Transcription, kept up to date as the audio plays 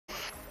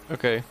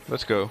Okay,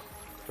 let's go.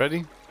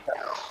 Ready?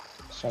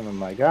 Summon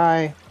my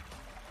guy.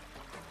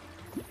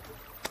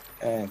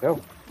 And go.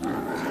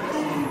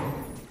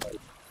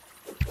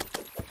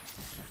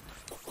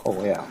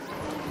 Oh yeah.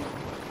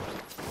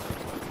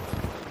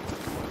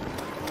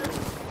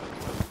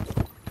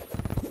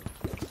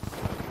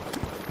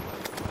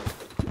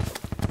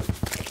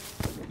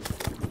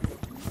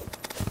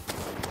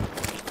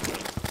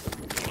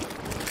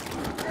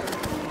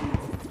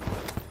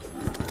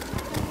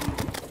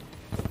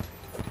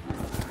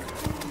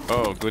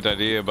 Oh, good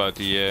idea about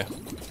the...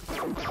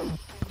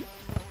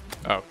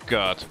 Oh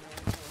god.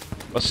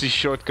 What's the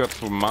shortcut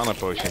for mana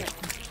potion?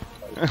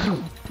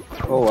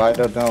 Oh, I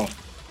don't know.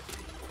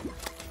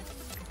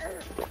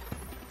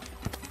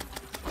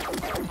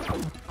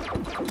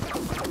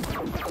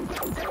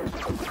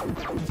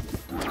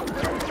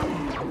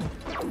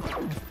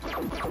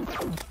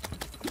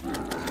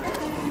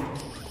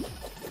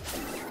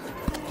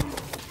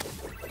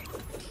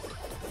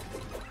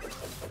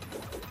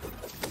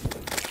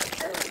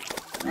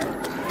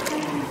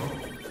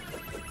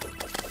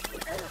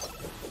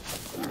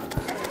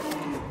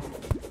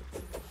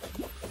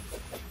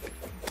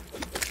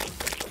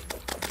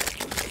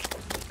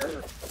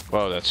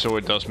 Wow, that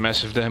sword does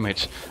massive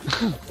damage.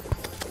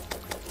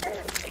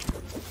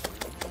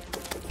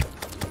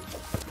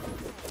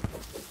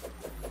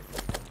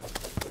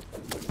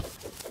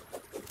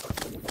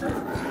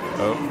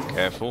 Oh,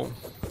 careful.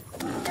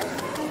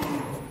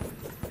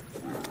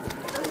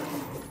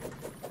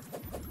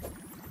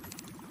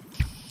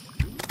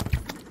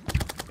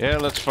 Yeah,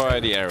 let's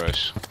fire the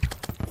arrows.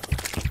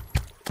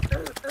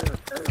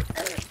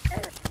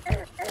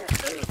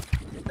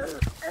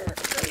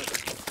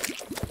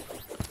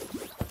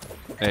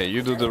 Hey,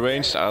 you do the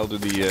ranged, I'll do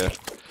the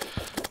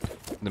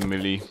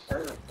melee.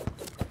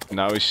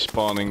 Now he's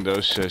spawning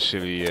those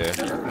silly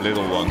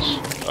little ones.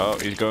 Oh,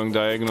 he's going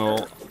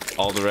diagonal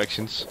all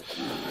directions.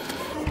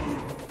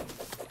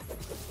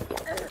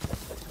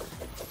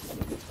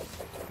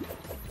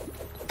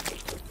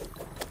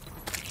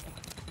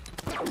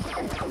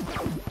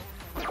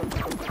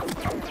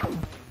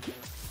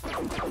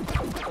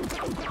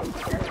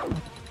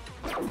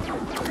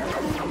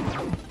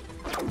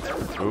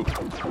 Oop.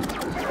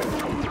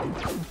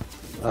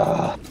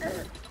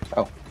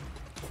 Oh.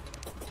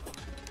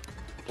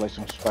 Place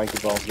some spiky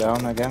balls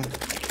down again.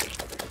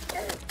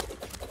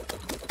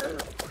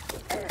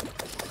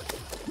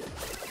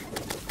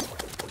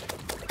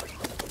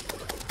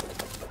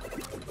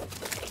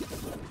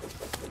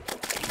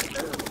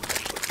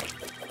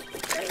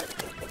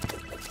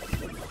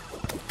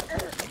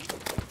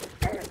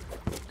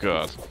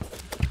 God.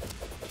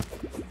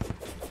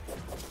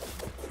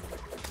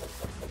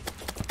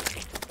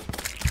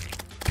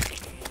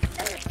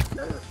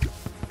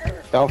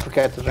 Don't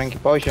forget to drink your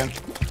potion.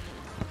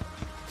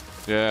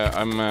 Yeah,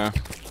 I'm on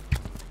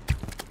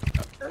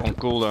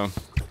cooldown.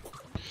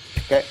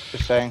 Okay,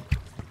 just saying.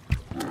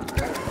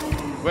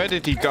 Where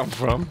did he come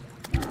from?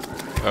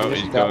 Oh,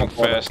 Just he's down going the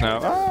corner. fast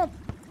now.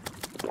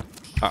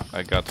 Ah,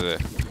 I got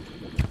it.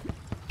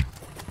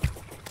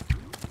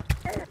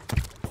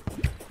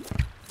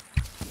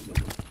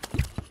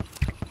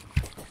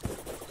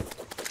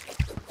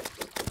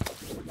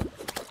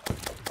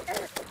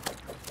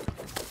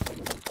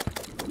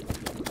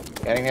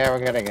 Getting there, we're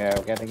getting there,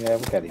 we're getting there,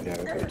 we're getting there,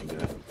 we're getting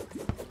there.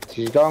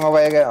 She's going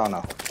away again? Oh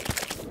no.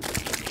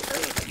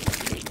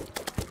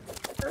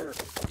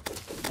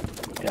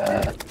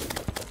 Yeah.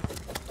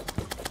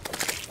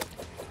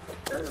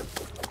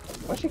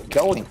 Where's she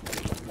going?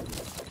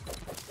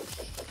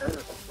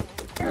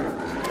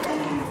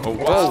 Oh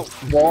wow!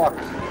 Walk.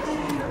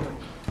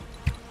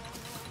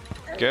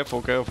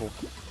 Careful, careful.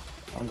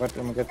 I'm good,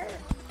 I'm good.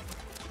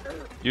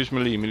 Use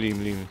melee, melee,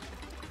 melee.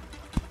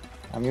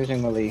 I'm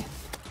using melee.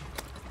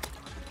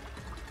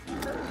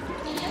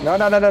 No,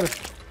 no, no, no.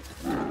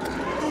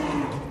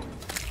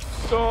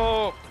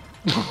 Oh!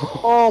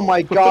 Oh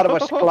my god, it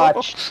was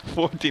clutch.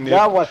 14 hit.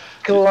 That was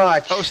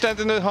clutch. Oh,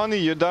 stand in the honey,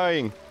 you're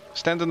dying.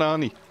 Stand in the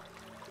honey.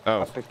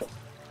 Oh,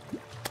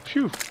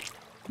 phew.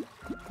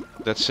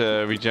 That's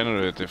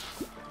regenerative.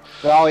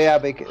 Oh yeah,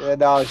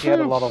 no, she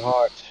had a lot of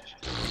hearts.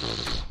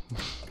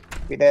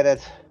 We did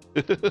it.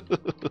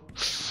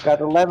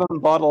 Got 11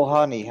 bottle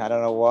honey, I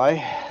don't know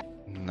why.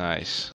 Nice.